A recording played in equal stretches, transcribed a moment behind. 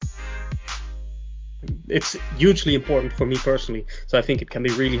it's hugely important for me personally. So I think it can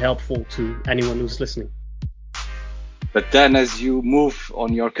be really helpful to anyone who's listening. But then as you move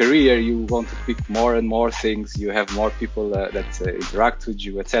on your career, you want to pick more and more things. You have more people that interact with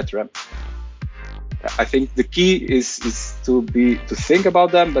you, etc. I think the key is to think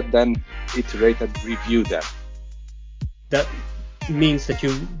about them, but then iterate and review them. That means that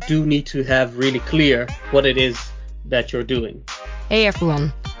you do need to have really clear what it is that you're doing. Hey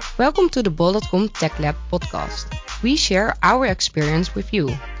everyone, welcome to the Bol.com Tech Lab podcast. We share our experience with you,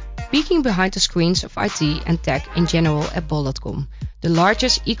 peeking behind the screens of IT and tech in general at Bol.com, the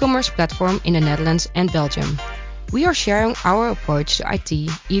largest e-commerce platform in the Netherlands and Belgium. We are sharing our approach to IT,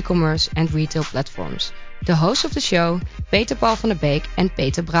 e-commerce and retail platforms. The hosts of the show, Peter Paul van der Beek and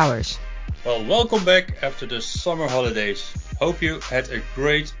Peter Brouwers. Well, welcome back after the summer holidays. Hope you had a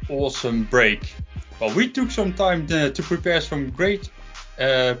great, awesome break. Well, we took some time to prepare some great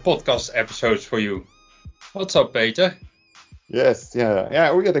podcast episodes for you. What's up, Peter? Yes,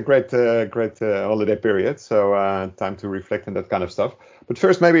 yeah, we had a great holiday period, so time to reflect on that kind of stuff. But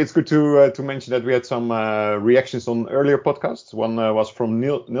first, maybe it's good to mention that we had some reactions on earlier podcasts. One was from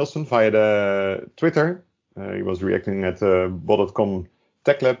Nielsen via the Twitter. He was reacting at Bol.com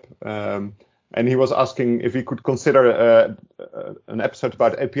Tech Lab, and he was asking if we could consider an episode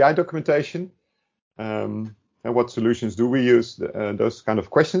about API documentation. And what solutions do we use? Those kind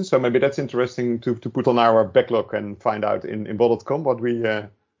of questions. So maybe that's interesting to put on our backlog and find out in Bol.com what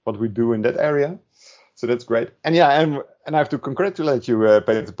we do in that area. So that's great. And I have to congratulate you,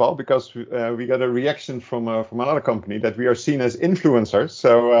 Peter Paul, because we got a reaction from another company that we are seen as influencers.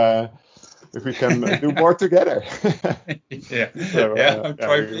 So if we can do more together. I'm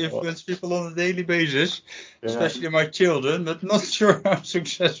trying to influence people on a daily basis, especially my children, but not sure how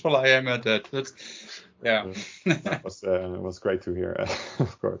successful I am at that. But that was great to hear,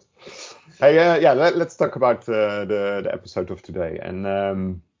 of course. Hey, let's talk about the episode of today.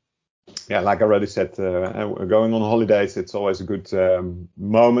 And like I already said, going on holidays, it's always a good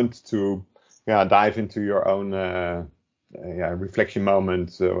moment to dive into your own reflection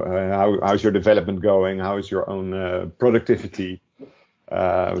moment. How's your development going? How is your own productivity?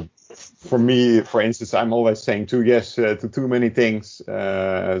 For me, for instance, I'm always saying yes to too many things.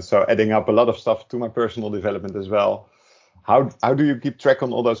 So adding up a lot of stuff to my personal development as well. How do you keep track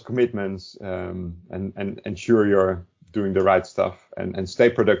on all those commitments and ensure you're doing the right stuff and stay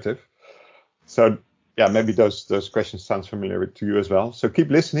productive? So maybe those questions sound familiar to you as well. So keep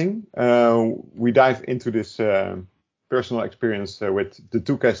listening. We dive into this personal experience with the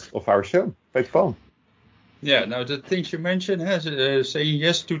two guests of our show, Peter Paul. Yeah, now the things you mentioned, saying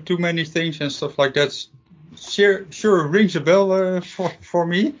yes to too many things and stuff like that, sure rings a bell for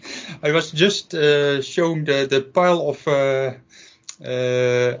me. I was just showing the pile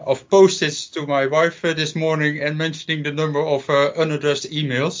of post-its to my wife this morning and mentioning the number of unaddressed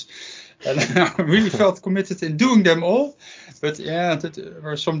emails. And I really felt committed in doing them all. But there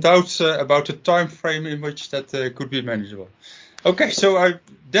were some doubts about the time frame in which that could be manageable. Okay, so I'm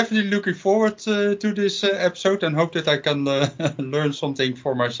definitely looking forward to this episode and hope that I can learn something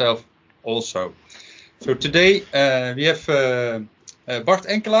for myself also. So today we have Bart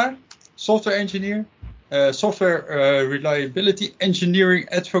Enkelaar, software engineer, software reliability engineering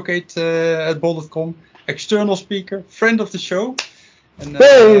advocate at Bol.com, external speaker, friend of the show.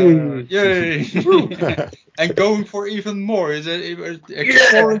 And, yay! And going for even more,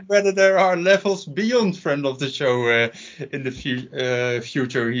 exploring whether there are levels beyond friend of the show in the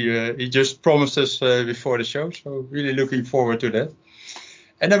future. He just promised us before the show, so really looking forward to that.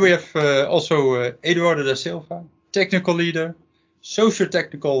 And then we have also Eduardo da Silva, technical leader,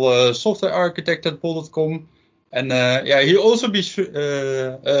 socio-technical software architect at Bol.com. And he'll also be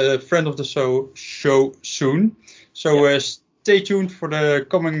a friend of the show soon. So stay tuned for the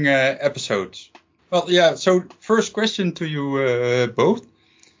coming episodes. Well, so first question to you both.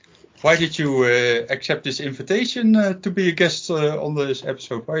 Why did you accept this invitation to be a guest on this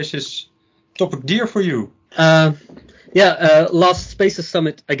episode? Why is this topic dear for you? Last Spaces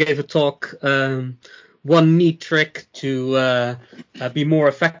Summit, I gave a talk, one neat trick to be more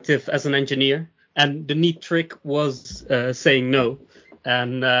effective as an engineer. And the neat trick was saying no.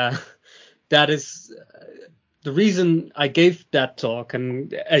 And that is the reason I gave that talk,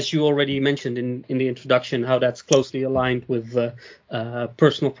 and as you already mentioned in the introduction, how that's closely aligned with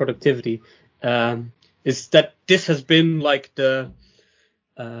personal productivity, is that this has been like the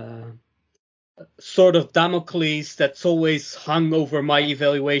sort of Damocles that's always hung over my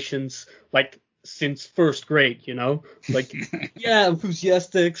evaluations, like since first grade, like,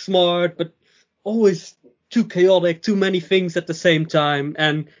 enthusiastic, smart, but always too chaotic, too many things at the same time.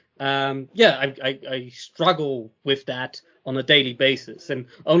 And I struggle with that on a daily basis, and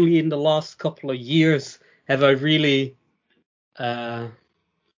only in the last couple of years have I really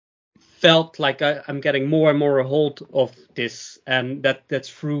felt like I'm getting more and more a hold of this, and that's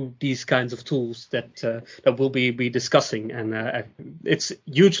through these kinds of tools that we'll be discussing, and it's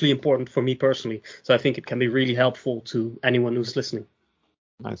hugely important for me personally. So I think it can be really helpful to anyone who's listening.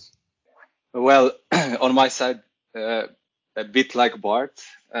 Nice. Well, on my side, a bit like Bart,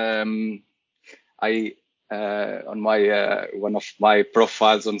 I on my one of my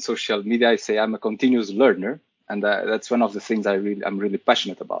profiles on social media, I say I'm a continuous learner. And that's one of the things I'm really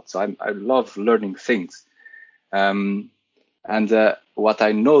passionate about. So I love learning things. And what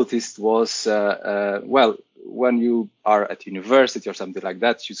I noticed was, when you are at university or something like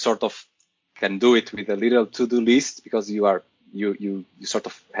that, you sort of can do it with a little to-do list because you sort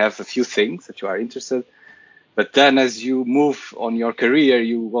of have a few things that you are interested. But then as you move on your career,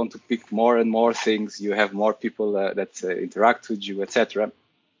 you want to pick more and more things. You have more people that interact with you, etc.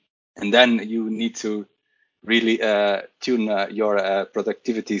 And then you need to really tune your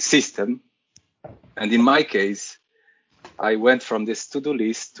productivity system. And in my case, I went from this to-do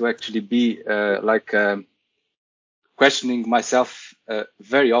list to actually be questioning myself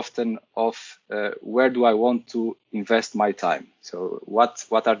very often of where do I want to invest my time? So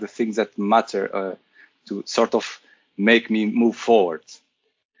what are the things that matter to sort of make me move forward?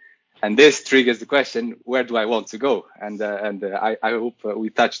 And this triggers the question, where do I want to go? And I hope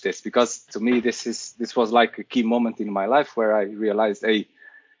we touch this, because to me, this was like a key moment in my life where I realized, hey,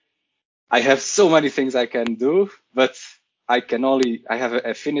 I have so many things I can do, but I have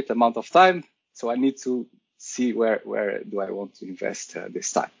a finite amount of time. So I need to see where do I want to invest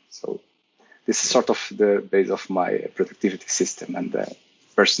this time. So this is sort of the base of my productivity system and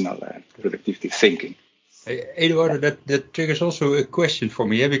personal productivity thinking. Eduardo, that triggers also a question for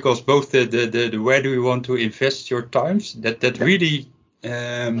me, because both the where do you want to invest your times, that really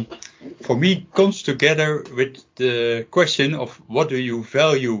for me comes together with the question of what do you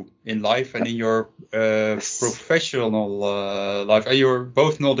value in life and in your professional life. And you're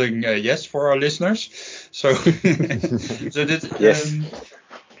both nodding yes for our listeners. So, yes.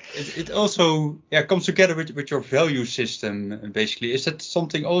 It also comes together with your value system, basically. Is that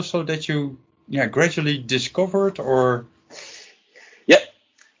something also that you gradually discovered, or? Yeah,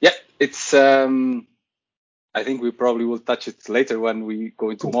 it's I think we probably will touch it later when we go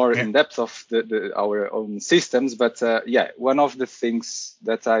into more in depth of our own systems. But one of the things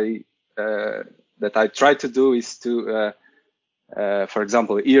that I try to do is to, for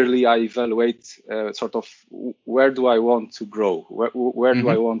example, yearly I evaluate sort of where do I want to grow, where do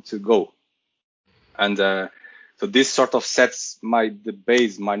I want to go, and so this sort of sets the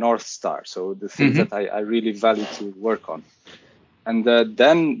base, my North Star. So the things that I really value to work on. And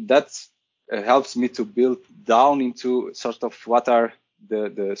then that helps me to build down into sort of what are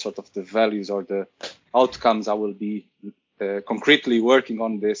the sort of the values or the outcomes I will be concretely working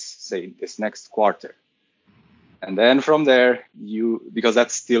on this next quarter. And then from there, because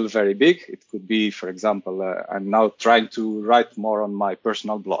that's still very big, it could be, for example, I'm now trying to write more on my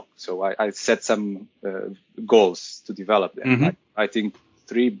personal blog. So I set some goals to develop them, like writing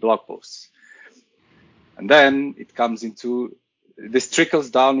 3 blog posts. And then this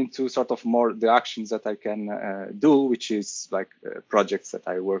trickles down into sort of more the actions that I can do, which is like projects that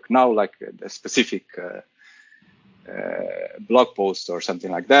I work now, like a specific blog post or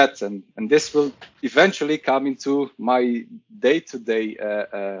something like that, and this will eventually come into my day-to-day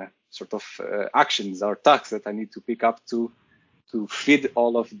sort of actions or tasks that I need to pick up to feed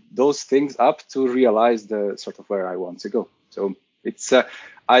all of those things up to realize the sort of where I want to go. So it's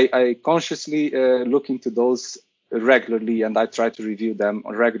I consciously look into those regularly, and I try to review them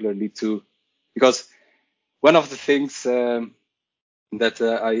regularly too, because one of the things that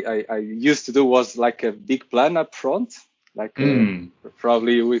I used to do was like a big plan up front. Like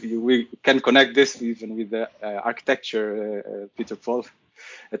probably we can connect this even with the architecture, Peter Paul,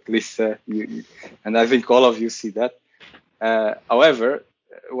 at least you, and I think all of you see that. However,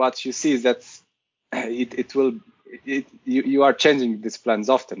 what you see is that you are changing these plans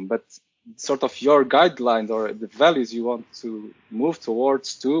often, but sort of your guidelines or the values you want to move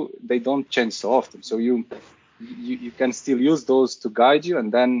towards they don't change so often. So you can still use those to guide you,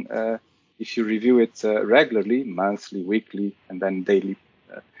 and then if you review it regularly, monthly, weekly, and then daily,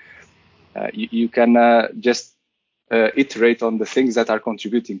 you can just iterate on the things that are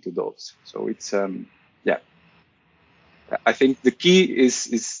contributing to those. So it's I think the key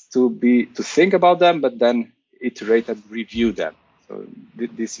is to think about them, but then iterate and review them. So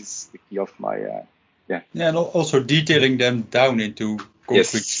this is the key of my and also detailing them down into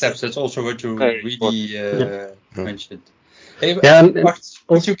concrete steps. That's also what you really mentioned. Hey,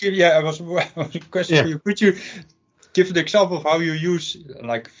 could you give? I was a question for you. Could you give an example of how you use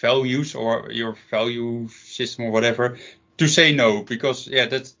like values or your value system or whatever to say no? Because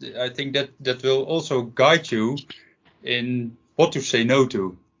I think that will also guide you in what to say no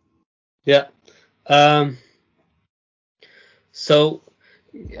to. Yeah. So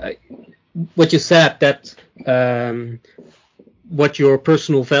what you said, that what your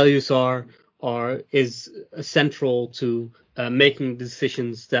personal values are is central to making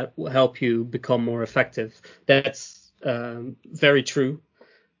decisions that will help you become more effective. That's very true,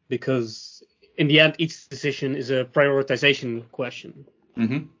 because in the end, each decision is a prioritization question.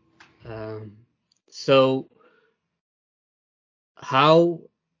 Mm-hmm. So how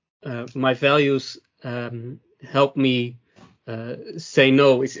my values help me say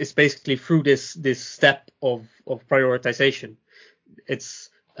no is basically through this step of prioritization. It's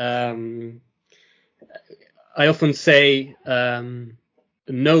I often say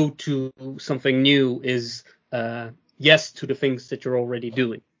no to something new is yes to the things that you're already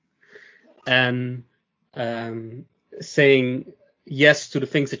doing, and saying yes to the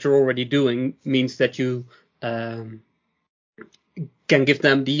things that you're already doing means that you can give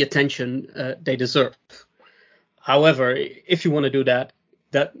them the attention they deserve. However, if you want to do that,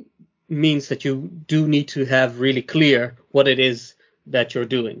 that means that you do need to have really clear what it is that you're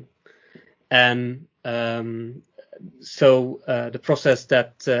doing. And so the process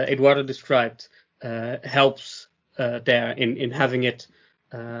that Eduardo described helps there in having it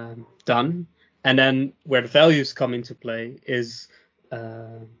done. And then where the values come into play is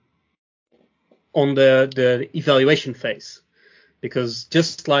on the evaluation phase. Because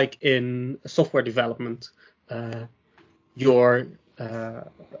just like in software development, your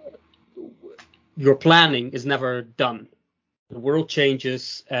planning is never done. The world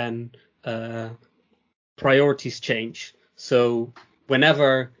changes and priorities change. So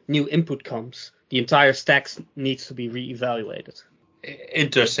whenever new input comes, the entire stack needs to be reevaluated.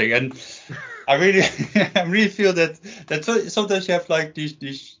 Interesting, and I really feel that sometimes you have like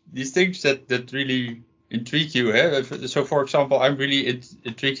these things that really intrigue you. So, for example, I'm really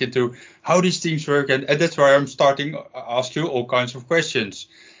intrigued into how these things work, and that's why I'm starting to ask you all kinds of questions.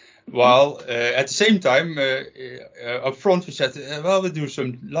 While at the same time, up front we said, we'll do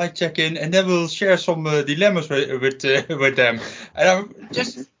some light check-in, and then we'll share some dilemmas with them. And I'm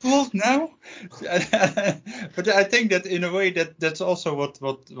just pulled now. But I think that in a way that's also what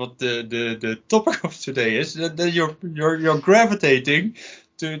the topic of today is. That you're gravitating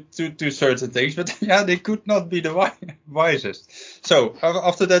to certain things, but they could not be the wisest. So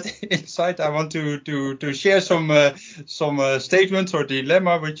after that insight, I want to share some statements or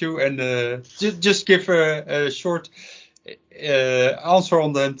dilemma with you, and just give a short answer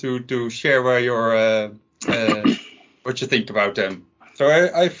on them to share where your what you think about them. So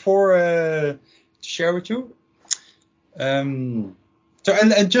I have 4 to share with you. So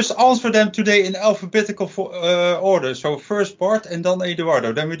and just answer them today in alphabetical order. So first Bart and then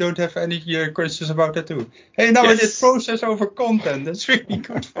Eduardo. Then we don't have any questions about that too. Hey, now I did process over content. That's really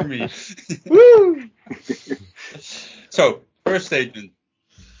good for me. Woo! So first statement.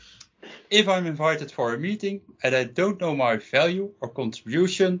 If I'm invited for a meeting and I don't know my value or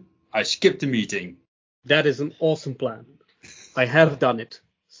contribution, I skip the meeting. That is an awesome plan. I have done it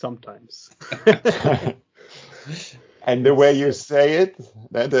sometimes. And the way you say it,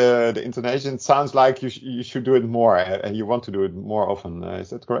 the intonation sounds like you should do it more, and you want to do it more often.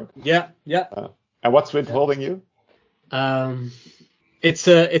 Is that correct? Yeah. And what's withholding you? It's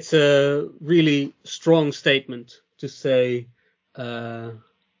a really strong statement to say, I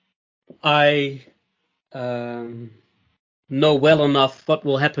know well enough what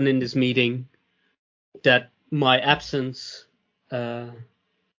will happen in this meeting that my absence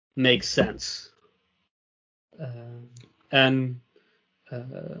makes sense. And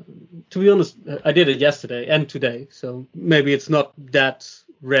to be honest, I did it yesterday and today, so maybe it's not that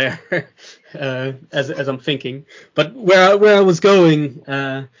rare as I'm thinking. But where I was going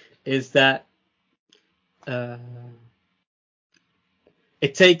is that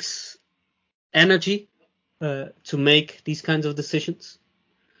it takes energy to make these kinds of decisions,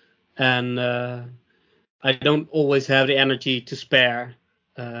 and I don't always have the energy to spare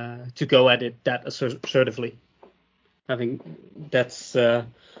to go at it that assertively. I think that's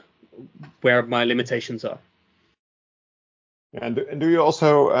where my limitations are. And do you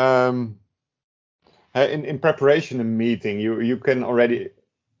also, in preparation of a meeting, you can already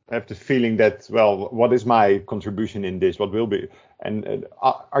have the feeling that, well, what is my contribution in this? What will be? And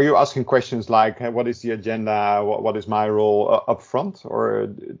are you asking questions like, hey, what is the agenda? What is my role up front? Or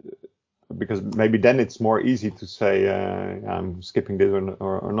because maybe then it's more easy to say I'm skipping this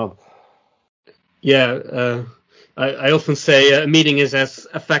or not. Yeah, I often say a meeting is as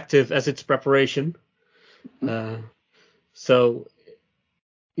effective as its preparation. So,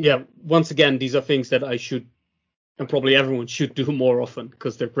 yeah, once again, these are things that I should, and probably everyone should do more often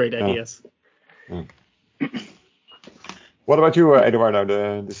because they're great ideas. Yeah. What about you,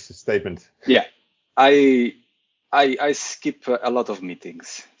 Eduardo, this statement? Yeah, I skip a lot of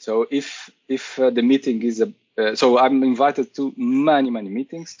meetings. So if the meeting is so I'm invited to many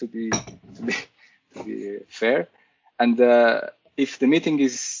meetings to be fair, and if the meeting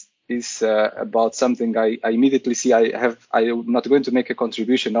is about something I immediately see I'm not going to make a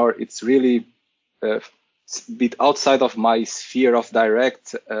contribution, or it's really a bit outside of my sphere of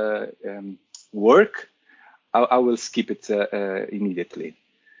direct work, I will skip it immediately.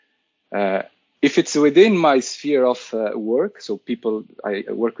 If it's within my sphere of work, so I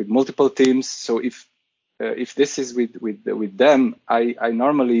work with multiple teams. So if this is with them, I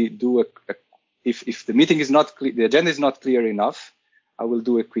normally do if the meeting is not clear, the agenda is not clear enough, I will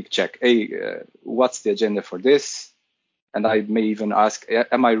do a quick check. Hey, what's the agenda for this? And I may even ask,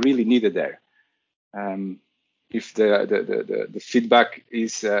 am I really needed there? If the feedback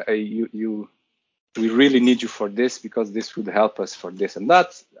is, we really need you for this because this would help us for this and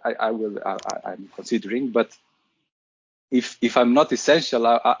that, I'm considering. But if I'm not essential,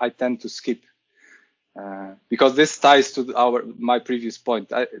 I tend to skip because this ties to my previous point.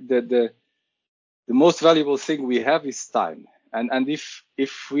 The most valuable thing we have is time, and if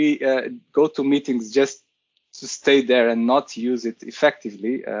we go to meetings just to stay there and not use it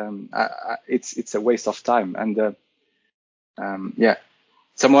effectively, it's a waste of time. And yeah.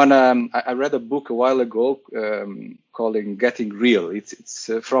 Someone, I read a book a while ago calling Getting Real. It's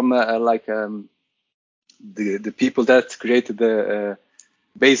from the people that created the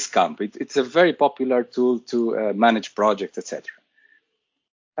Basecamp. It's a very popular tool to manage projects, etc.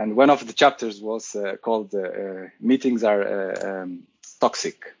 And one of the chapters was called Meetings Are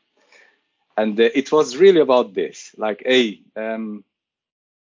Toxic. And it was really about this, like,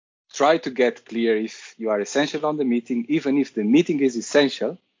 try to get clear if you are essential on the meeting, even if the meeting is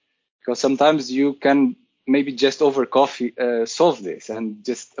essential, because sometimes you can maybe just over coffee solve this and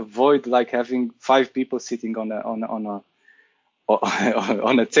just avoid like having 5 people sitting on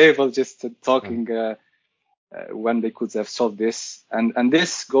a table just talking when they could have solved this. And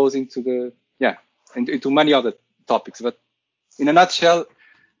this goes into into many other topics. But in a nutshell,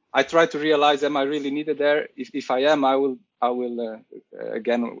 I try to realize, am I really needed there? If I am, I will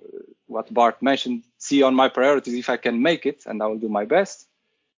again, what Bart mentioned, see on my priorities if I can make it, and I will do my best.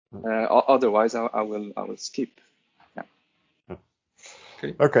 Otherwise, I will skip. Yeah.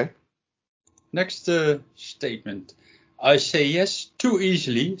 Okay. Next statement. I say yes too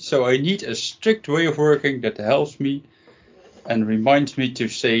easily, so I need a strict way of working that helps me and reminds me to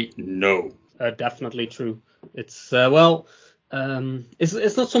say no. Definitely true. It's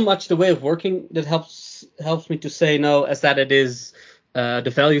it's not so much the way of working that helps me to say no as that it is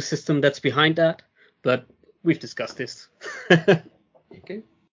the value system that's behind that. But we've discussed this. Okay.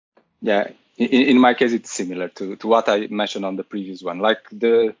 Yeah, in my case, it's similar to what I mentioned on the previous one. Like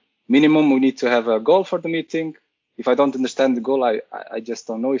the minimum, we need to have a goal for the meeting. If I don't understand the goal, I just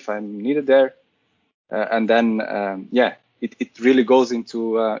don't know if I'm needed there. And then, it really goes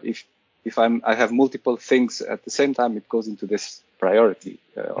into if I have multiple things at the same time, it goes into this priority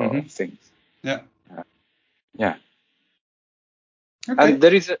of things. Yeah. Yeah. Okay. And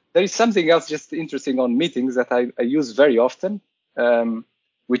there is something else just interesting on meetings that I use very often,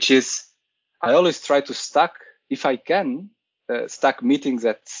 which is I always try to stack, if I can, stack meetings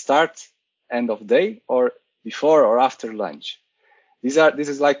at start, end of day, or before or after lunch. This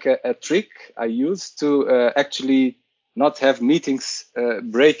is like a trick I use to actually not have meetings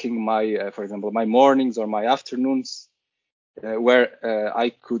breaking my, for example, my mornings or my afternoons, where I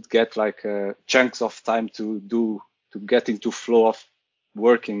could get like chunks of time to get into flow of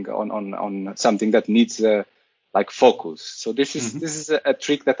working on something that needs like focus. So this is a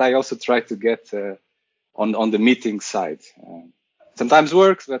trick that I also try to get on the meeting side. Sometimes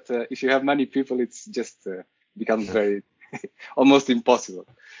works, but if you have many people, it's just becomes very almost impossible.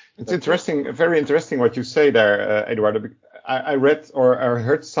 It's interesting, very interesting what you say there, Eduardo. I read or I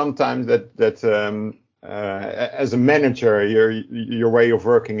heard sometimes that as a manager, your way of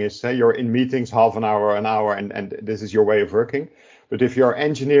working is you're in meetings half an hour, and this is your way of working. But if you're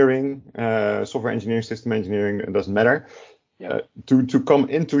engineering, software engineering, system engineering, it doesn't matter. to come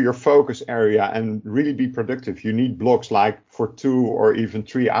into your focus area and really be productive, you need blocks like for 2 or even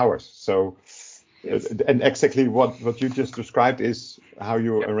 3 hours. So, and exactly what you just described is how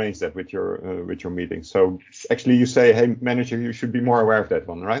you arrange that with your meetings. So actually, you say, hey, manager, you should be more aware of that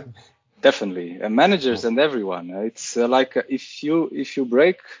one, right? Definitely, managers and everyone. It's like if you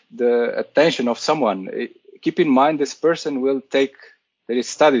break the attention of someone, keep in mind this person will take. There is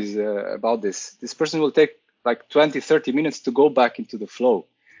studies about this. This person will take like 20-30 minutes to go back into the flow.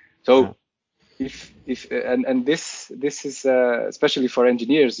 So if this is especially for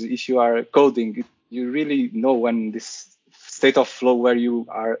engineers, if you are coding, you really know when this state of flow where you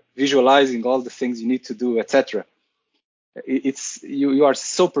are visualizing all the things you need to do, etc. It's you are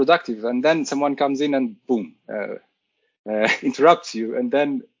so productive, and then someone comes in and boom, interrupts you, and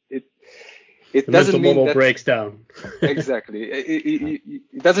then it the doesn't mean that breaks down. Exactly.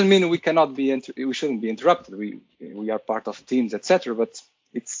 It doesn't mean we shouldn't be interrupted. We are part of teams, etc. But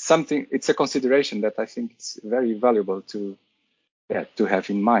it's a consideration that I think it's very valuable to have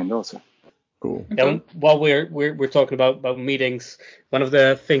in mind also. Cool. Yeah, while we're talking about meetings, one of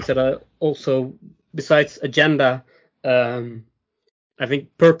the things that I also, besides agenda, I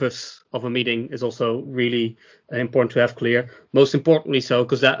think purpose of a meeting is also really important to have clear. Most importantly so,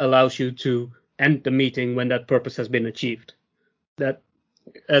 because that allows you to end the meeting when that purpose has been achieved.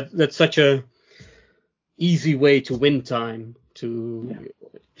 That's such a easy way to win time.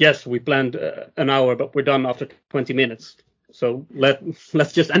 Yes, we planned an hour, but we're done after 20 minutes. So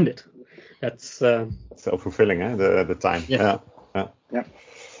let's just end it. That's self-fulfilling, the time. Yeah.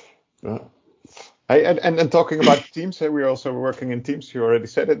 Hey, and talking about teams, we're also working in teams. You already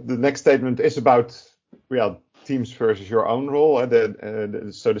said it. The next statement is about teams versus your own role.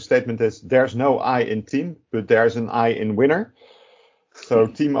 So the statement is: there's no I in team, but there's an I in winner. So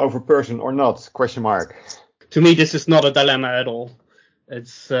team over person or not? Question mark. To me, this is not a dilemma at all.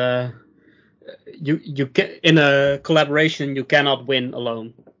 It's you can, in a collaboration you cannot win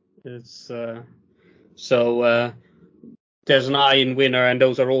alone. It's so there's an I in winner, and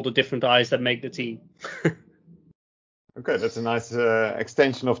those are all the different I's that make the team. Okay, that's a nice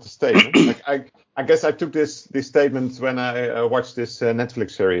extension of the statement. I guess I took this statement when I watched this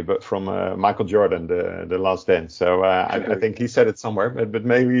Netflix series, but from Michael Jordan, the Last Dance. So I think he said it somewhere. But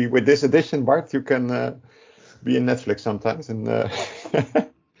maybe with this edition, Bart, you can be in Netflix sometimes. And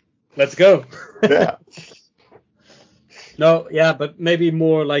let's go. Yeah. No, yeah, but maybe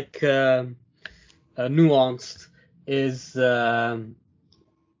more like nuanced is that.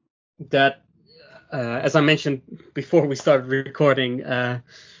 As I mentioned before we started recording, I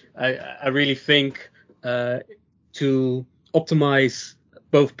really think to optimize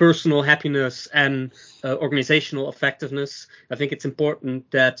both personal happiness and organizational effectiveness, I think it's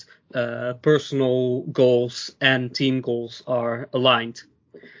important that personal goals and team goals are aligned.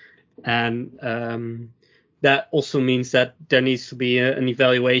 And that also means that there needs to be an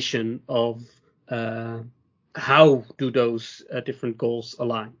evaluation of how do those different goals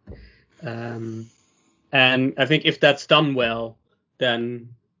align. And I think if that's done well, then,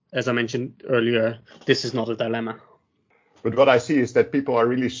 as I mentioned earlier, this is not a dilemma. But what I see is that people are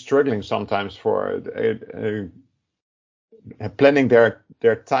really struggling sometimes for planning their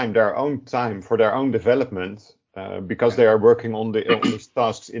time, their own time for their own development, because they are working on these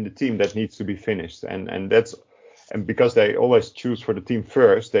tasks in the team that needs to be finished, and because they always choose for the team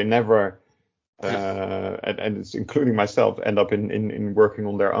first, they never. And it's including myself, end up in working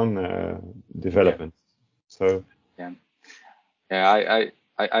on their own development. So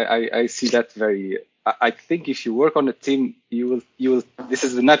I see that very. I think if you work on a team, you will. This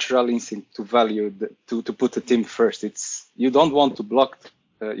is the natural instinct to value to put the team first. You don't want to block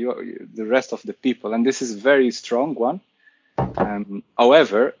the rest of the people, and this is a very strong one.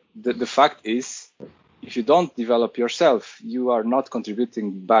 However, the fact is, if you don't develop yourself, you are not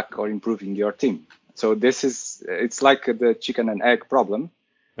contributing back or improving your team. So it's like the chicken and egg problem.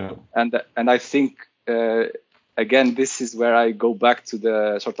 Yeah. And I think, again, this is where I go back to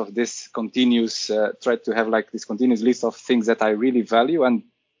the sort of this continuous, try to have like this continuous list of things that I really value and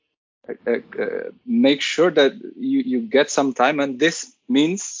make sure that you get some time. And this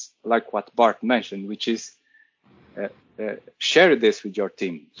means, like what Bart mentioned, which is share this with your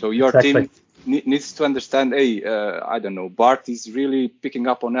team. So your team needs to understand, hey, I don't know, Bart is really picking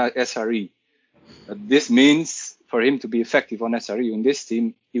up on SRE. This means for him to be effective on SRE in this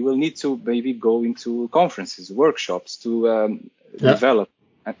team, he will need to maybe go into conferences, workshops to develop.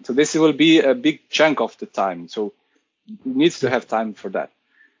 And so this will be a big chunk of the time. So he needs to have time for that.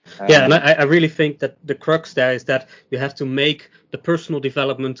 And I really think that the crux there is that you have to make the personal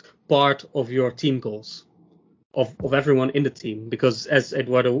development part of your team goals. of everyone in the team, because as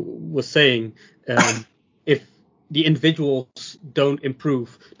Eduardo was saying, if the individuals don't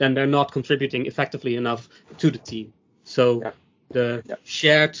improve, then they're not contributing effectively enough to the team. So the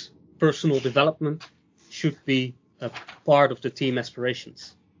shared personal development should be a part of the team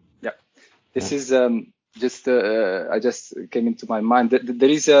aspirations. Yeah, this is just I just came into my mind. There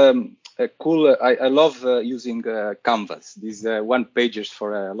is a cool. I love using Canvas. These one pagers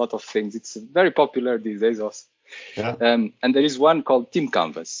for a lot of things. It's very popular these days also. Yeah. And there is one called Team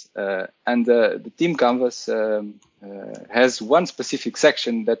Canvas, and the Team Canvas has one specific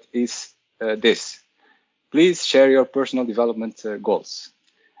section that is this: please share your personal development goals.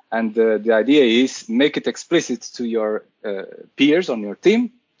 And the idea is make it explicit to your peers on your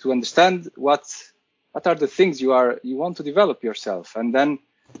team to understand what are the things you want to develop yourself, and then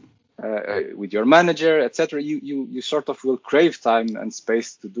with your manager, etc. You sort of will crave time and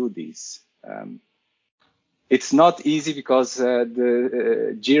space to do these. It's not easy because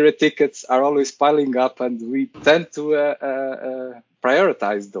the Jira tickets are always piling up, and we tend to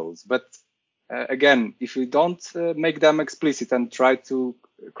prioritize those. But again, if we don't make them explicit and try to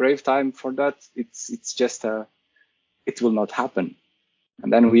crave time for that, it's just it will not happen.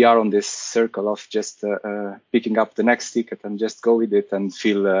 And then we are on this circle of just picking up the next ticket and just go with it and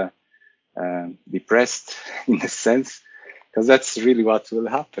feel depressed in a sense, because that's really what will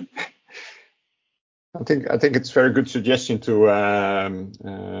happen. I think it's a very good suggestion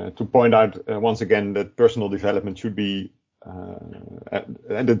to point out once again that personal development should be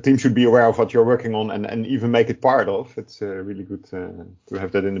and the team should be aware of what you're working on and even make it part of. It's really good to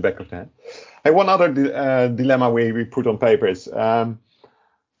have that in the back of the head. Hey, one other dilemma we put on paper is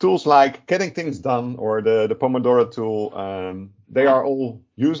tools like Getting Things Done or the Pomodoro tool. They are all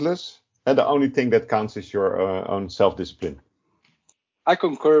useless, and the only thing that counts is your own self-discipline. I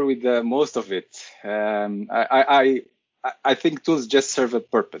concur with most of it. I think tools just serve a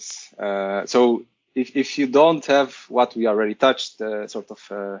purpose. So if you don't have what we already touched, sort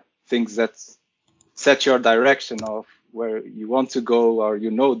of things that set your direction of where you want to go, or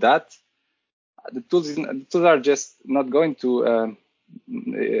that, the tools are just not going to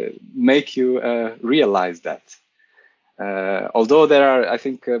make you realize that. Although there are, I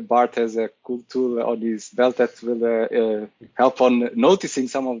think Bart has a cool tool on his belt that will help on noticing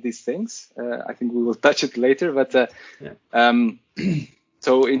some of these things. I think we will touch it later, but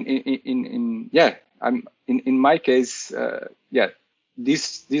so in my case,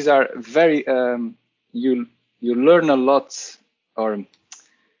 these are very you learn a lot, or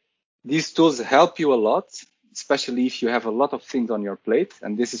these tools help you a lot, especially if you have a lot of things on your plate.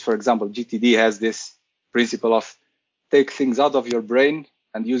 And this is, for example, GTD has this principle of take things out of your brain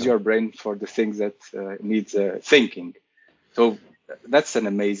and use your brain for the things that needs thinking. So that's an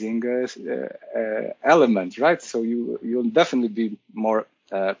amazing element, right? So you'll definitely be more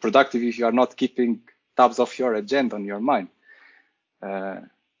productive if you are not keeping tabs of your agenda on your mind.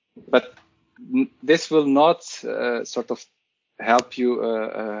 But this will not sort of help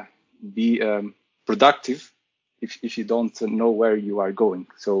you be productive if you don't know where you are going.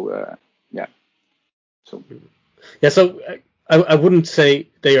 So So I wouldn't say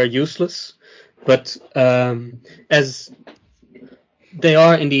they are useless, but as they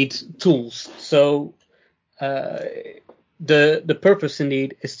are indeed tools. So the purpose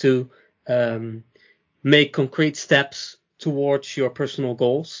indeed is to make concrete steps towards your personal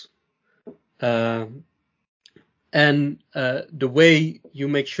goals. And the way you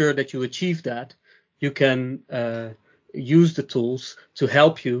make sure that you achieve that, you can use the tools to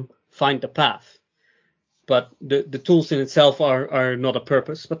help you find the path. But the tools in itself are not a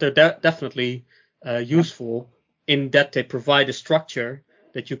purpose, but they're definitely useful in that they provide a structure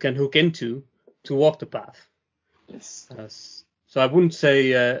that you can hook into to walk the path. Yes. So I wouldn't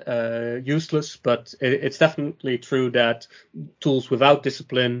say useless, but it's definitely true that tools without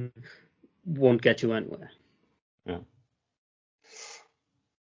discipline won't get you anywhere. Yeah.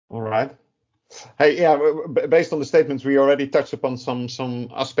 All right. Hey, based on the statements, we already touched upon some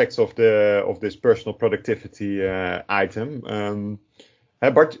aspects of this personal productivity item.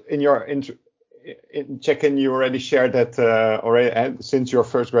 But in your check-in, you already shared that already since your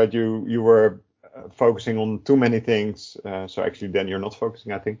first grad, you were focusing on too many things. So actually, then you're not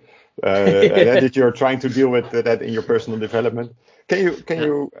focusing, I think. That you're trying to deal with that in your personal development. Can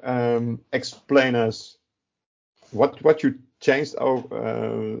you explain us what you changed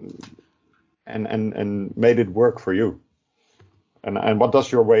and made it work for you, and what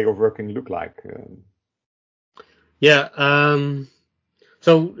does your way of working look like?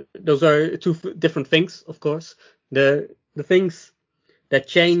 So those are two different things, of course. The things that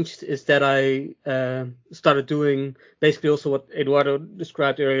changed is that I started doing basically also what Eduardo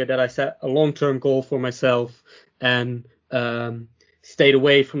described earlier, that I set a long-term goal for myself and stayed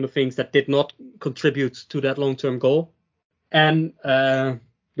away from the things that did not contribute to that long-term goal. And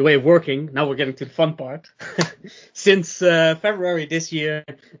the way of working, now we're getting to the fun part. Since February this year,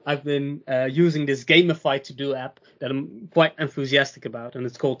 I've been using this gamified to-do app that I'm quite enthusiastic about, and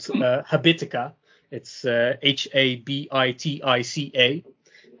it's called Habitica. It's Habitica.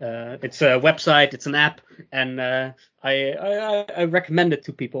 It's a website, it's an app, and I recommend it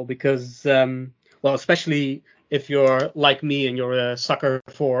to people because, well, especially if you're like me and you're a sucker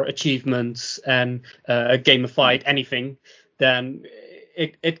for achievements and gamified anything, then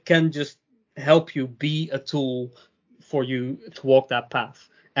it can just help you be a tool for you to walk that path.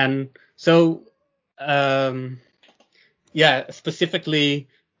 And so, specifically,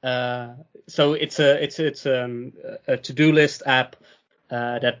 so it's a to-do list app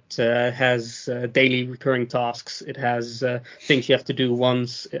that has daily recurring tasks. It has things you have to do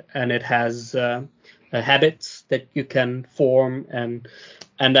once, and it has habits that you can form, and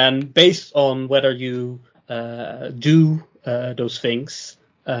then based on whether you do those things,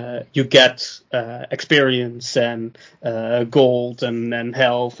 you get experience and gold and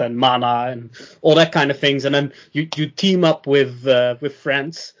health and mana and all that kind of things, and then you team up with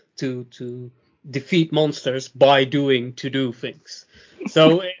friends to defeat monsters by doing to-do things.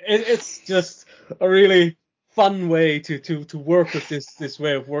 So it's just a really fun way to work with this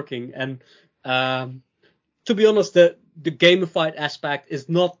way of working. And to be honest, the gamified aspect is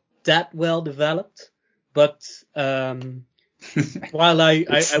not that well developed, but while I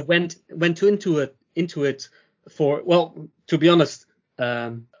went into it for, well, to be honest,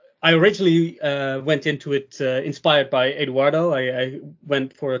 I originally went into it inspired by Eduardo. I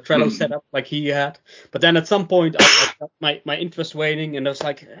went for a Trello setup like he had, but then at some point I got my interest waning, and I was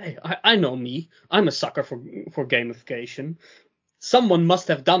like, hey, I know me. I'm a sucker for gamification. Someone must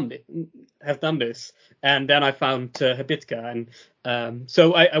have done this, and then I found Habitica, and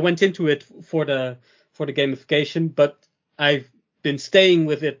so I went into it for the gamification, but I've been staying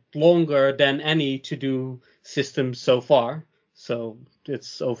with it longer than any to-do system so far. So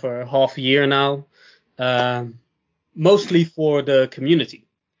it's over half a year now, mostly for the community,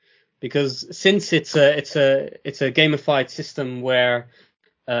 because since it's a gamified system where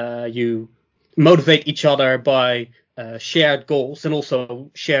you motivate each other by shared goals and also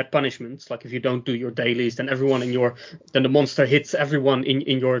shared punishments. Like if you don't do your dailies, then the monster hits everyone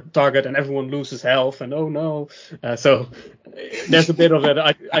in your target and everyone loses health, and oh no. So there's a bit of it.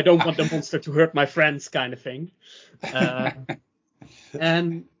 I don't want the monster to hurt my friends kind of thing.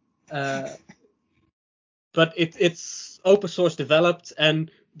 But it's open source developed, and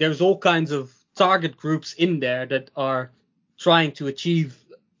there's all kinds of target groups in there that are trying to achieve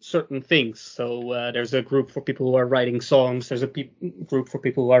certain things. So there's a group for people who are writing songs. There's a group for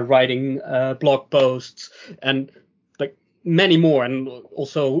people who are writing blog posts, and like many more, and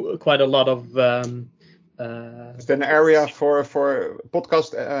also quite a lot of. Is there an area for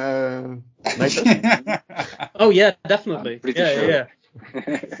podcast makers? Oh yeah, definitely. Sure. Yeah.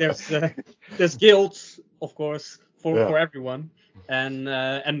 There's guilds, of course, for everyone, and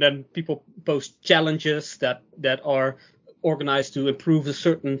then people post challenges that are organized to improve a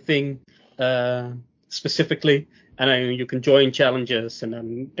certain thing specifically, and then you can join challenges, and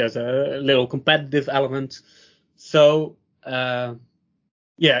then there's a little competitive element. So I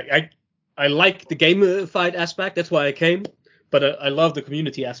like the gamified aspect. That's why I came, but I love the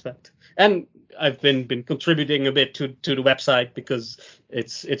community aspect, and I've been contributing a bit to the website because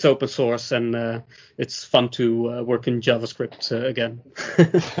it's open source, and it's fun to work in JavaScript again.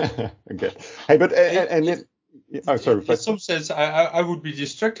 Okay. Hey, but sorry. In some sense, I would be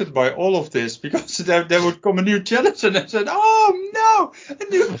distracted by all of this, because there would come a new challenge, and I said, oh no, a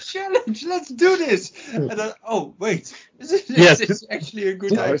new challenge, let's do this. And then, oh wait, is this actually a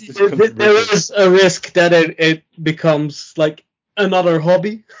good idea? There is a risk that it becomes like another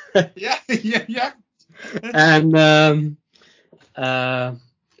hobby. Yeah. And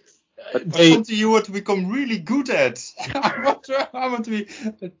something you want to become really good at. I want to be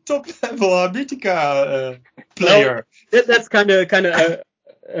a top level Habitica player. Well, that's kind of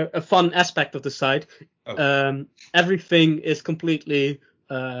a fun aspect of the site. Oh. Everything is completely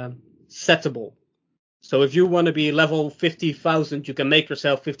settable. So if you want to be level 50,000, you can make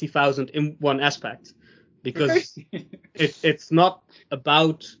yourself 50,000 in one aspect, because it's not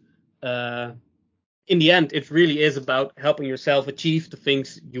about. In the end, it really is about helping yourself achieve the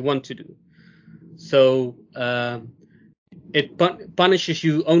things you want to do. So it punishes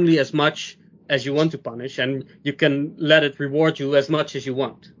you only as much as you want to punish, and you can let it reward you as much as you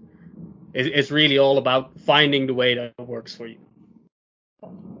want. It's really all about finding the way that works for you.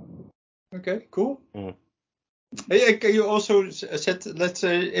 Okay, cool. Mm. Hey, you also said, let's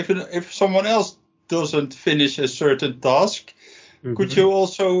say, if someone else doesn't finish a certain task, could you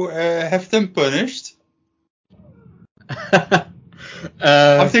also have them punished?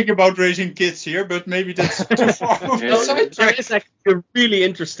 I'm thinking about raising kids here, but maybe that's too far off the side There track. is actually a really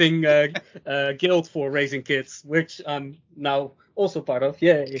interesting guild for raising kids, which I'm now also part of.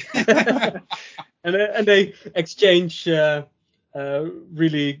 Yay! and they exchange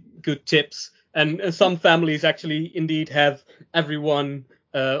really good tips. And some families actually indeed have everyone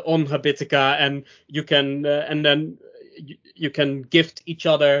on Habitica, and you can and then you can gift each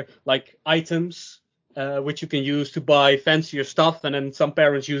other like items. Which you can use to buy fancier stuff, and then some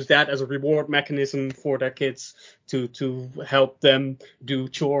parents use that as a reward mechanism for their kids to help them do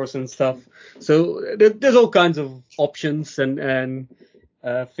chores and stuff. So there's all kinds of options and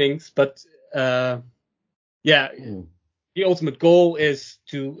things, but the ultimate goal is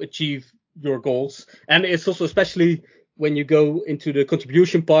to achieve your goals, and it's also, especially when you go into the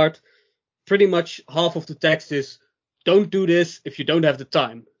contribution part, pretty much half of the text is don't do this if you don't have the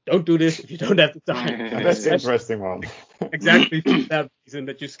time. Don't do this if you don't have the time. That's the interesting one. Exactly for that reason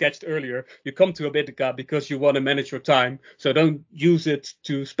that you sketched earlier. You come to Habitica because you want to manage your time, so don't use it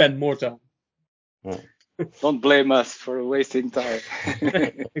to spend more time. Yeah. Don't blame us for wasting time.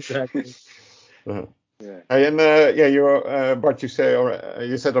 Exactly. Yeah. And Bart, you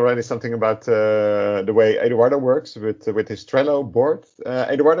said already something about the way Eduardo works with his Trello board.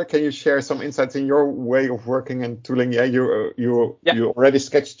 Eduardo, can you share some insights in your way of working and tooling? Yeah, you already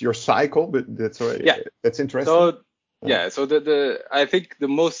sketched your cycle, but that's interesting. So I think the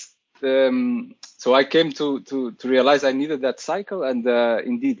most so I came to realize I needed that cycle, and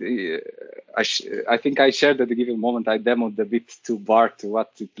indeed I think I shared at the given moment I demoed a bit to Bart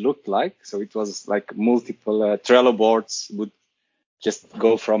what it looked like. So it was like multiple Trello boards would just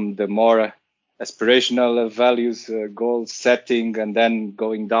go from the more aspirational values, goal setting, and then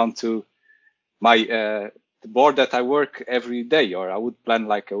going down to my the board that I work every day, or I would plan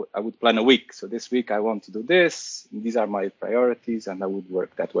a week. So this week I want to do this. These are my priorities, and I would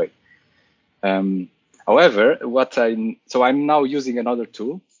work that way. However, I'm now using another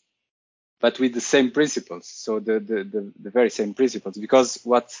tool, but with the same principles. So the very same principles, because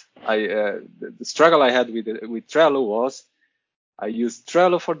what the struggle I had with Trello was I used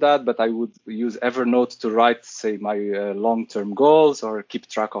Trello for that, but I would use Evernote to write, say, my long-term goals or keep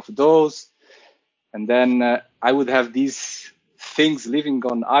track of those. And then I would have these things living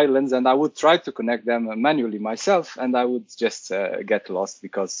on islands, and I would try to connect them manually myself, and I would just get lost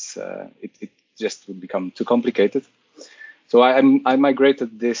because it just would become too complicated. So I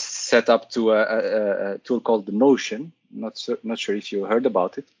migrated this setup to a tool called the Notion. Not sure if you heard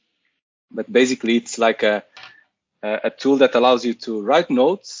about it, but basically it's like a tool that allows you to write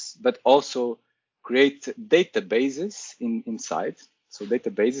notes, but also create databases inside. So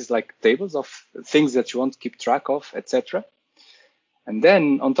databases like tables of things that you want to keep track of, etc. And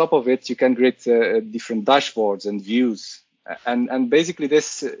then on top of it, you can create different dashboards and views. And basically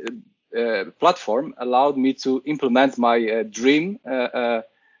this platform allowed me to implement my dream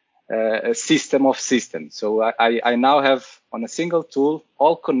system of systems. So I now have on a single tool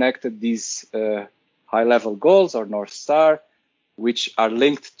all connected these high-level goals or North Star, which are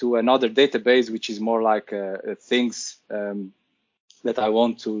linked to another database, which is more like things that I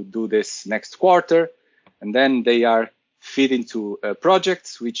want to do this next quarter. And then they are feed into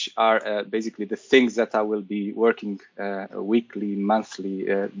projects, which are basically the things that I will be working weekly,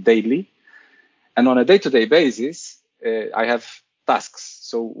 monthly, daily. And on a day-to-day basis, I have tasks.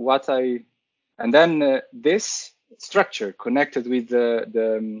 So this structure connected with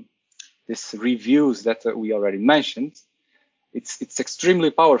this reviews that we already mentioned, it's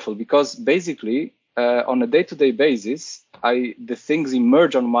extremely powerful because basically on a day-to-day basis, the things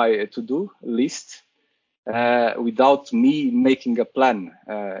emerge on my to-do list without me making a plan.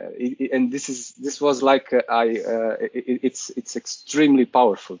 And this was like it's extremely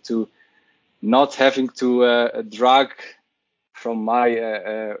powerful to not having to drag from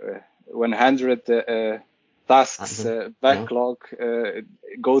my 100 tasks backlog,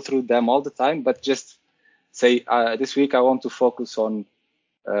 go through them all the time, but just say this week I want to focus on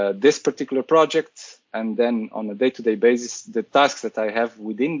this particular project, and then on a day-to-day basis, the tasks that I have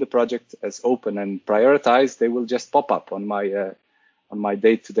within the project as open and prioritized, they will just pop up on my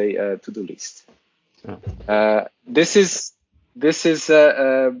day-to-day to-do list. This is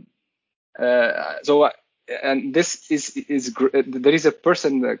so and this is there is a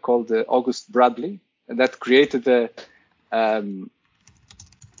person called August Bradley that created a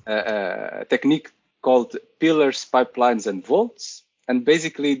technique called pillars, pipelines, and vaults. And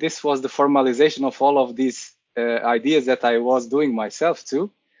basically, this was the formalization of all of these ideas that I was doing myself too.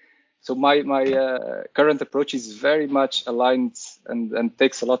 So my current approach is very much aligned and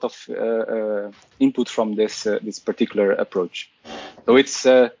takes a lot of input from this particular approach. So it's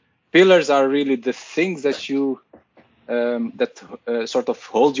pillars are really the things that you sort of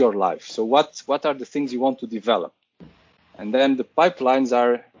hold your life. So what are the things you want to develop? And then the pipelines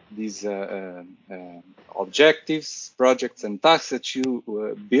are these objectives, projects, and tasks that you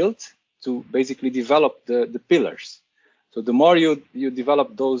build to basically develop the pillars. So the more you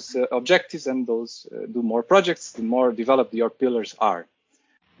develop those objectives and those do more projects, the more developed your pillars are.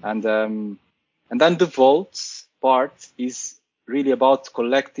 And then the vaults part is really about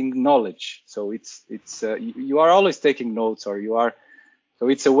collecting knowledge. So it's you are always taking notes, or so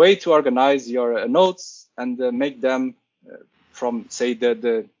it's a way to organize your notes and make them from, say,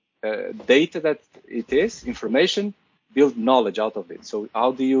 the data that it is, information, build knowledge out of it. So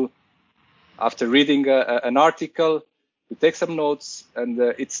how do you, after reading an article, you take some notes and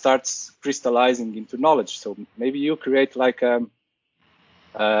it starts crystallizing into knowledge. So maybe you create like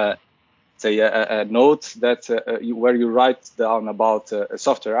say a note that where you write down about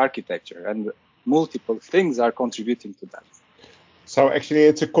software architecture, and multiple things are contributing to that. So actually,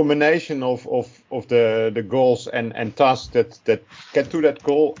 it's a combination of the goals and tasks that get to that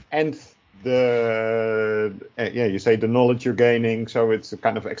goal, and you say the knowledge you're gaining. So it's a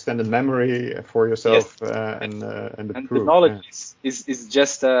kind of extended memory for yourself. Yes. And the knowledge is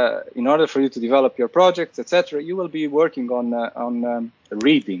just in order for you to develop your projects, etc. You will be working on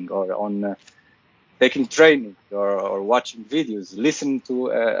reading or on taking training or watching videos, listen to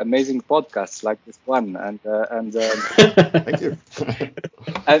amazing podcasts like this one, and thank you.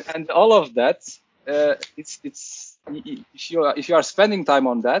 and all of that. It's if you are spending time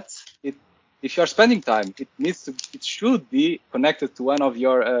on that, if you are spending time, it should be connected to one of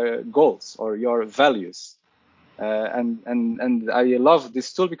your goals or your values. And I love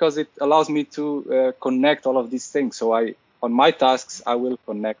this tool because it allows me to connect all of these things. So on my tasks, I will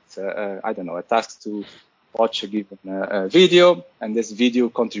connect, a task to watch a given video, and this video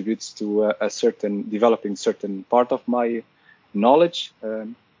contributes to developing certain part of my knowledge.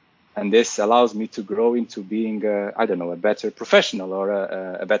 And this allows me to grow into being, a better professional or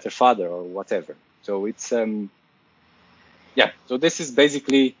a better father or whatever. So it's, so this is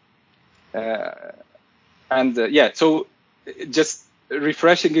basically, so just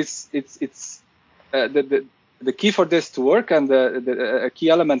refreshing is, it's the key for this to work, and a key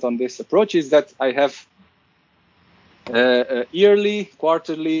element on this approach is that I have yearly,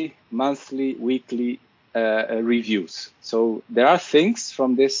 quarterly, monthly, weekly reviews. So there are things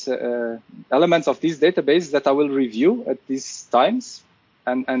from this elements of this database that I will review at these times,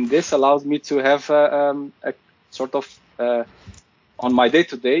 and this allows me to have a sort of on my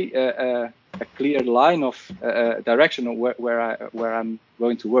day-to-day a clear line of direction of where I'm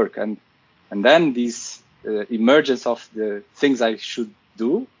going to work, and then these emergence of the things I should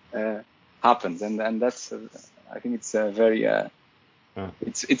do happens, and that's I think it's very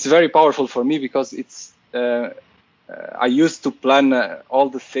it's very powerful for me, because it's I used to plan all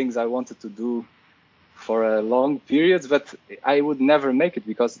the things I wanted to do for a long periods, but I would never make it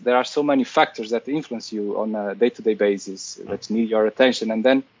because there are so many factors that influence you on a day-to-day basis that need your attention, and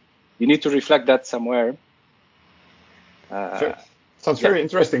then you need to reflect that somewhere. Sounds very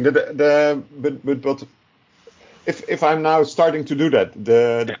interesting. But if I'm now starting to do that,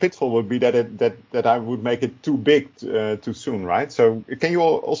 the pitfall would be that I would make it too big too soon, right? So can you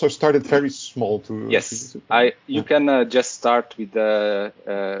also start it very small? Yes, you can just start with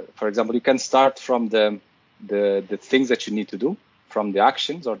for example, you can start from the things that you need to do, from the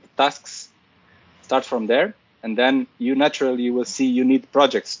actions or the tasks. Start from there, and then you naturally will see you need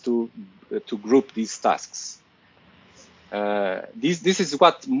projects to group these tasks. This is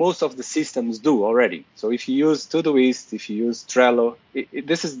what most of the systems do already. So if you use Todoist, if you use Trello,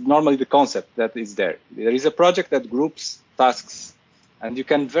 this is normally the concept that is there. There is a project that groups tasks, and you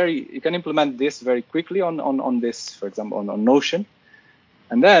can implement this very quickly on this, for example, on Notion.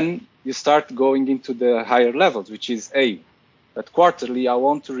 And then you start going into the higher levels, which is that quarterly I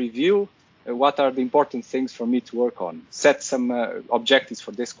want to review what are the important things for me to work on, set some objectives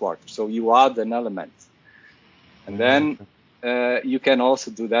for this quarter. So you add an element. And then you can also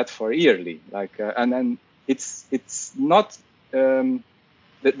do that for yearly, and then it's not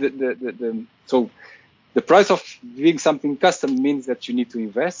so the price of doing something custom means that you need to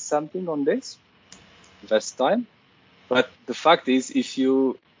invest something on this, invest time. But the fact is, if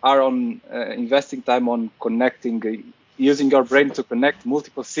you are on investing time on connecting, using your brain to connect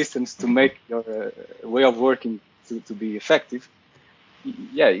multiple systems to make your way of working to be effective,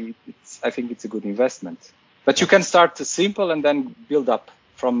 I think it's a good investment. But you can start simple and then build up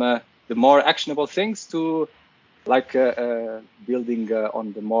from the more actionable things to like building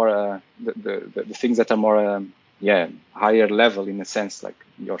on the more the things that are more higher level in a sense, like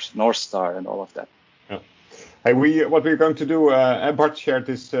your North Star and all of that. Yeah. Hey, what we're going to do, Bart shared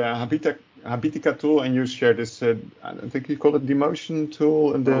this Habitica tool, and you shared this, I think you call it Demotion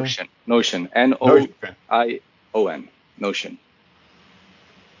tool. And Notion, Noion, Notion.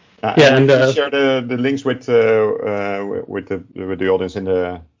 And we share the links with the audience in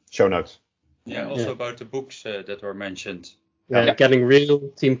the show notes. Yeah, also about the books that were mentioned. Yeah, Getting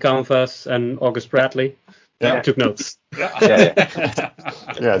Real, Team Canvas, and August Bradley. I took notes.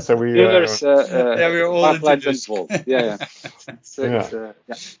 Yeah, so we we're all involved.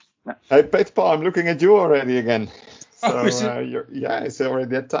 Hey, Peter, I'm looking at you already again. So it's already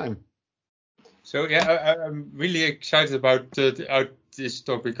that time. So I'm really excited about this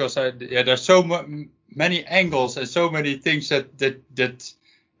talk because there's so many angles and so many things that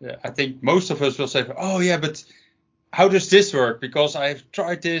I think most of us will say, oh yeah, but how does this work? Because I've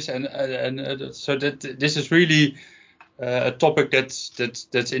tried this and so that this is really a topic that's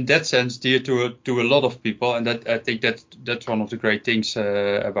in that sense dear to a lot of people, and that I think that's one of the great things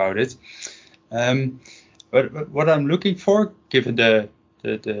about it. But what I'm looking for, given the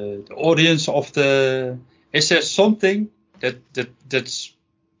audience is there something that's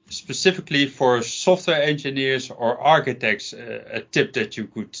specifically for software engineers or architects a tip that you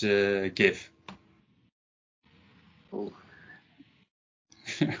could give?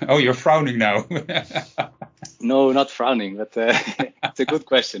 Oh, you're frowning now. No, not frowning, but it's a good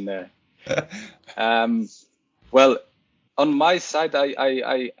question. Well, on my side,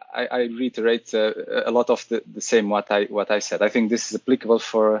 I reiterate a lot of the same what I said. I think this is applicable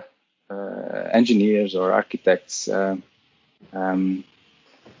for engineers or architects.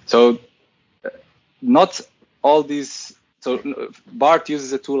 So not all these. So Bart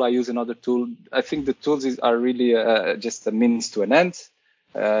uses a tool, I use another tool. I think the tools are really just a means to an end.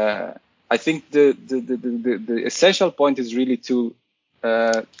 I think the essential point is really to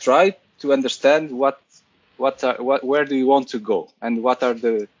try to understand where do you want to go, and what are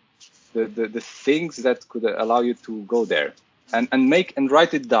the things that could allow you to go there, and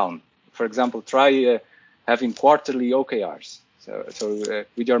write it down. For example, try having quarterly OKRs. So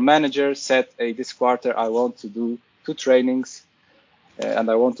with your manager, set this quarter I want to do 2 trainings, and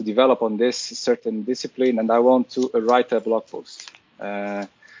I want to develop on this certain discipline, and I want to write a blog post.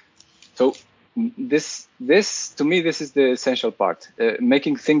 So this to me, this is the essential part,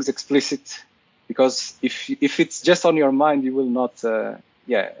 making things explicit, because if it's just on your mind, you will not,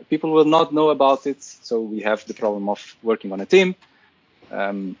 people will not know about it. So we have the problem of working on a team,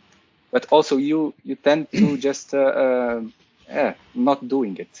 but also you tend to just not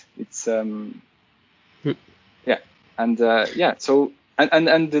doing it. It's So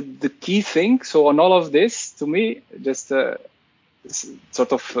the key thing. So on all of this, to me, just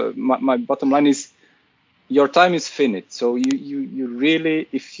sort of my bottom line is your time is finite. So you really,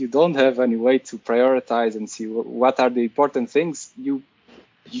 if you don't have any way to prioritize and see what are the important things, you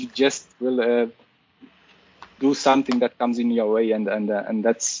just will do something that comes in your way, and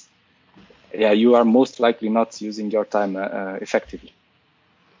that's you are most likely not using your time effectively.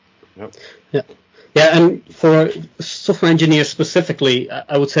 Yep. Yeah, and for software engineers specifically,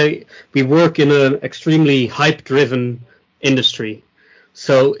 I would say we work in an extremely hype-driven industry,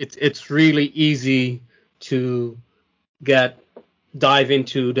 so it's really easy to dive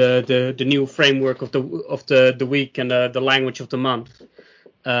into the new framework of the week and the language of the month.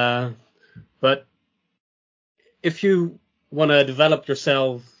 But if you want to develop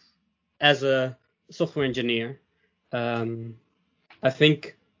yourself as a software engineer, I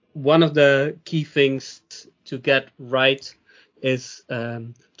think one of the key things to get right is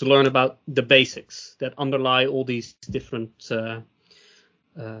to learn about the basics that underlie all these different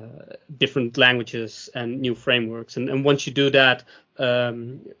languages and new frameworks. And once you do that,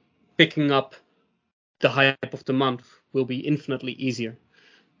 picking up the hype of the month will be infinitely easier.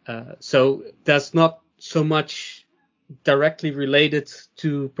 So that's not so much directly related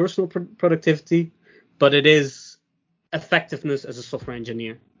to personal productivity, but it is effectiveness as a software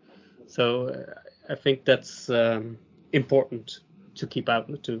engineer. So I think that's important to keep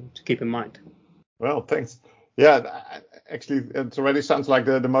in mind. Well, thanks. Yeah, actually, it already sounds like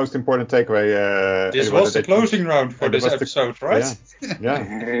the most important takeaway. This was the closing round for this episode, right?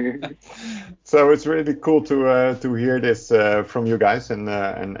 Yeah. So it's really cool to hear this from you guys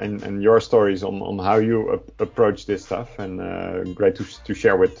and your stories on how you approach this stuff, and great to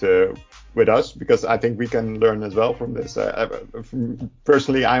share with us, because I think we can learn as well from this.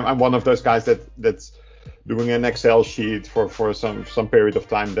 Personally, I'm one of those guys that's doing an Excel sheet for some period of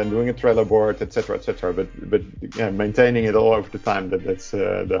time, then doing a Trello board, etc., etc. But yeah, maintaining it all over the time, that's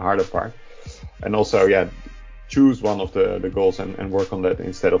the harder part. And also, yeah, choose one of the goals and work on that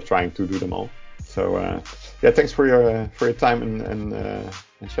instead of trying to do them all. So yeah, thanks for your time and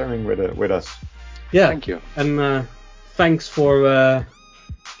sharing with us. Yeah, thank you. And thanks for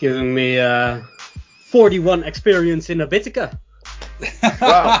giving me 41 experience in Abitica.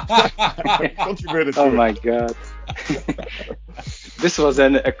 Wow. Contributed to Oh it. my God. This was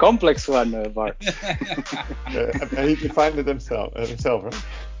a complex one, Bart. And he defined it himself,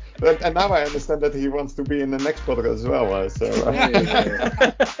 right? And now I understand that he wants to be in the next podcast as well.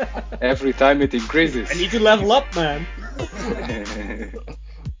 Every time it increases. I need to level up, man.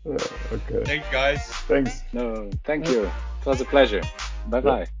 Okay. Thanks, guys. Thanks. No, thank you. It was a pleasure.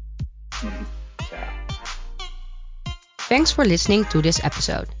 Bye-bye. Yeah. Thanks for listening to this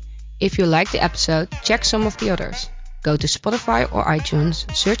episode. If you liked the episode, check some of the others. Go to Spotify or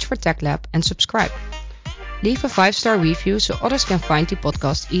iTunes, search for TechLab and subscribe. Leave a 5-star review so others can find the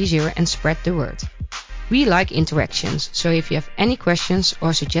podcast easier and spread the word. We like interactions, so if you have any questions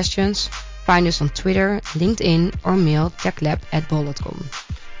or suggestions, find us on Twitter, LinkedIn or mail techlab@bol.com.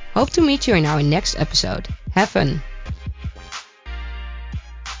 Hope to meet you in our next episode. Have fun!